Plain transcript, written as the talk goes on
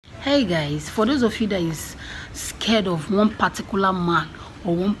Hey guys, for those of you that is scared of one particular man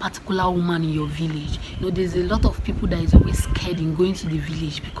or one particular woman in your village, you know there's a lot of people that is always scared in going to the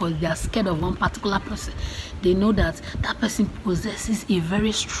village because they are scared of one particular person. They know that that person possesses a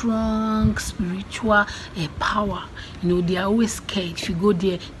very strong spiritual power. You know, they are always scared. If you go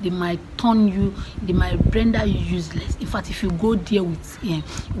there, they might turn you, they might render you useless. In fact, if you go there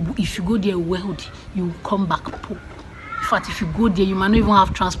wealthy, you will come back poor. In fact, if you go there, you might not even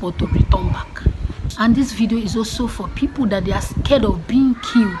have transport to return back. And this video is also for people that they are scared of being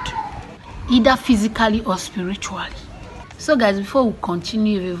killed, either physically or spiritually. So guys, before we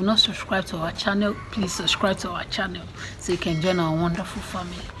continue, if you've not subscribed to our channel, please subscribe to our channel so you can join our wonderful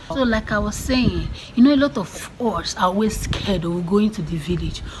family. So like I was saying, you know, a lot of us are always scared of going to the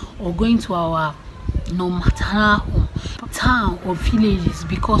village or going to our maternal home, town or villages,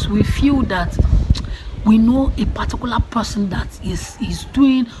 because we feel that we know a particular person that is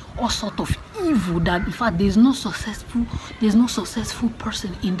doing all sort of evil, that in fact there's no successful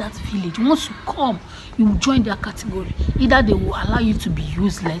person in that village. Once you come, you will join their category. Either they will allow you to be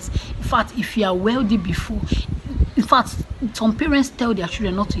useless. In fact, if you are wealthy before, in fact, some parents tell their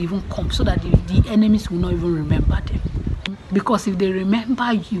children not to even come so that the enemies will not even remember them. Because if they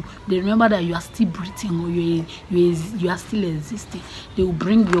remember you, they remember that you are still breathing or you are still existing. They will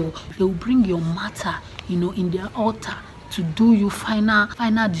bring your matter, you know, in their altar to do you final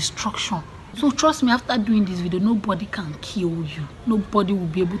destruction. So trust me, after doing this video, nobody can kill you. Nobody will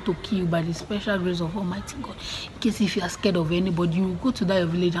be able to kill you by the special grace of Almighty God. In case if you are scared of anybody, you will go to that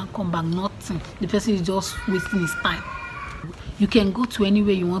village and come back, nothing. The person is just wasting his time. You can go to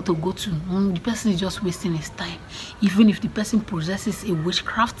anywhere you want to go to. The person is just wasting his time. Even if the person possesses a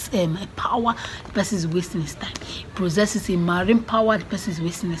witchcraft a power, the person is wasting his time. Possesses a marine power, the person is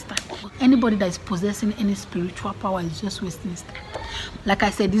wasting his time. Anybody that is possessing any spiritual power is just wasting his time. Like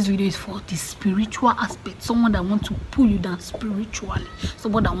I said, this video is for the spiritual aspect. Someone that wants to pull you down spiritually.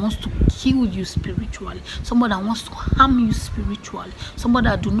 Someone that wants to kill you spiritually. Someone that wants to harm you spiritually. Someone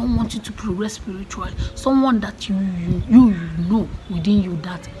that do not want you to progress spiritually. Someone that you know within you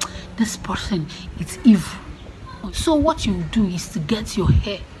that this person is evil. So what you do is to get your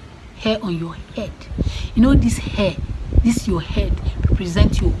hair on your head. You know, this hair, this your head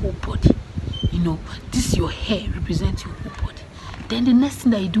represents your whole body. You know, this your hair represents your whole body. Then the next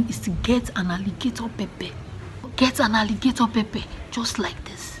thing that you do is to get an alligator pepper. Get an alligator pepper just like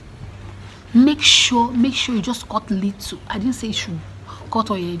this. Make sure you just cut little. I didn't say you should cut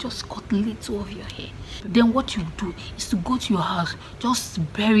all your hair, just cut little of your hair. Then what you do is to go to your house, just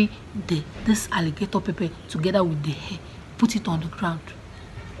bury this alligator pepper together with the hair, put it on the ground,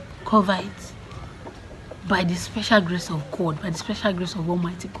 cover it. By the special grace of God, by the special grace of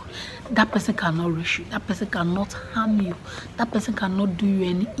Almighty God, that person cannot reach you, that person cannot harm you, that person cannot do you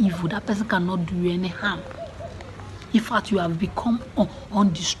any evil, that person cannot do you any harm. In fact, you have become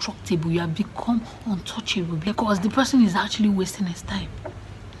indestructible, you have become untouchable, because the person is actually wasting his time.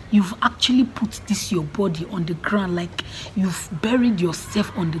 You've actually put your body on the ground, like you've buried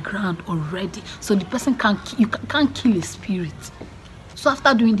yourself on the ground already. So the person can't kill a spirit. So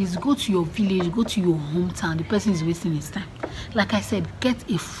after doing this, go to your village, go to your hometown. The person is wasting his time. Like I said, get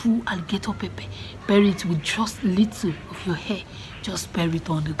a full alligator pepper, bury it with just little of your hair. Just bury it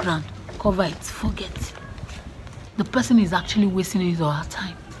on the ground, cover it, forget. The person is actually wasting his or her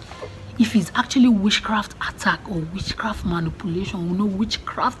time. If it's actually witchcraft attack or witchcraft manipulation, you know,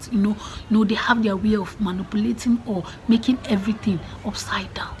 witchcraft, you know, they have their way of manipulating or making everything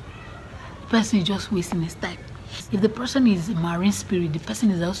upside down. The person is just wasting his time. If the person is a marine spirit, the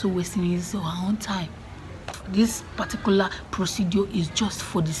person is also wasting his or her own time. This particular procedure is just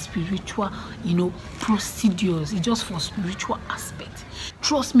for the spiritual, you know, procedures. It's just for spiritual aspect.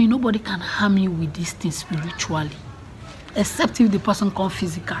 Trust me, nobody can harm you with this thing spiritually. Except if the person comes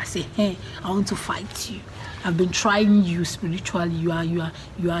physical, say, hey, I want to fight you. I've been trying you spiritually. You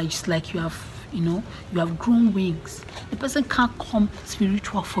are just like you have grown wings. The person can't come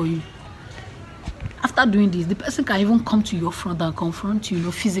spiritual for you. After doing this, the person can even come to your front and confront you, you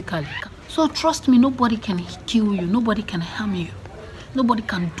know, physically. So trust me, nobody can kill you, nobody can harm you, nobody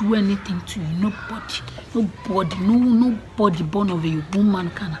can do anything to you. Nobody born of a woman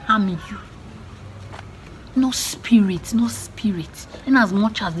can harm you. No spirit. And as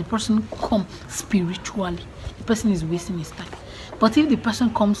much as the person comes spiritually, the person is wasting his time. But if the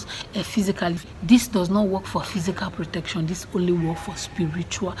person comes physically, this does not work for physical protection. This only works for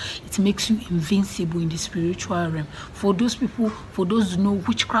spiritual. It makes you invincible in the spiritual realm. For those people, for those who know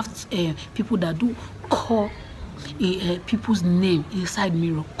witchcraft, people that do call people's name inside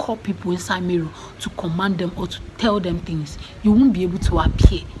mirror, call people inside mirror to command them or to tell them things, you won't be able to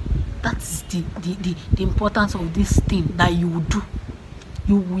appear. That's the importance of this thing that you will do.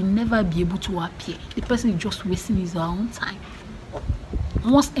 You will never be able to appear. The person is just wasting his own time.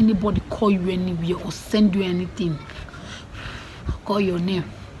 Once anybody call you anywhere or send you anything, call your name,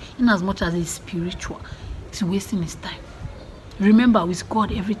 in as much as it's spiritual, it's wasting his time. Remember, with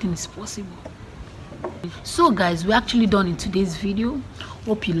God everything is possible. So guys, we're actually done in today's video.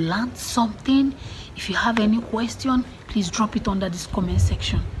 Hope you learned something. If you have any question, please drop it under this comment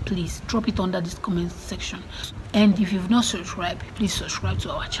section. Please drop it under this comment section. And if you've not subscribed, please subscribe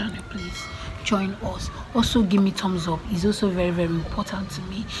to our channel. Please join us. Also give me thumbs up. It's also very, very important to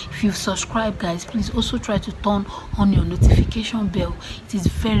me. If you've subscribed, guys, please also try to turn on your notification bell. It is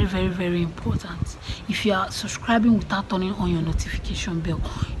very, very, very important. If you are subscribing without turning on your notification bell,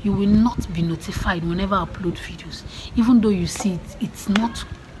 you will not be notified whenever I upload videos. Even though you see it, it's not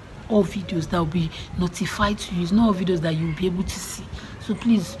all videos that will be notified to you. It's not all videos that you'll be able to see. So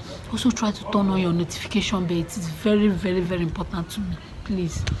please also try to turn on your notification bell. It is very, very, very important to me.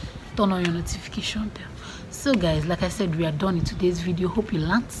 Please turn on your notification bell. So guys, like I said, we are done in today's video. Hope you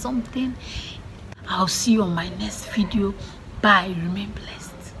learned something. I'll see you on my next video. Bye. Remain blessed.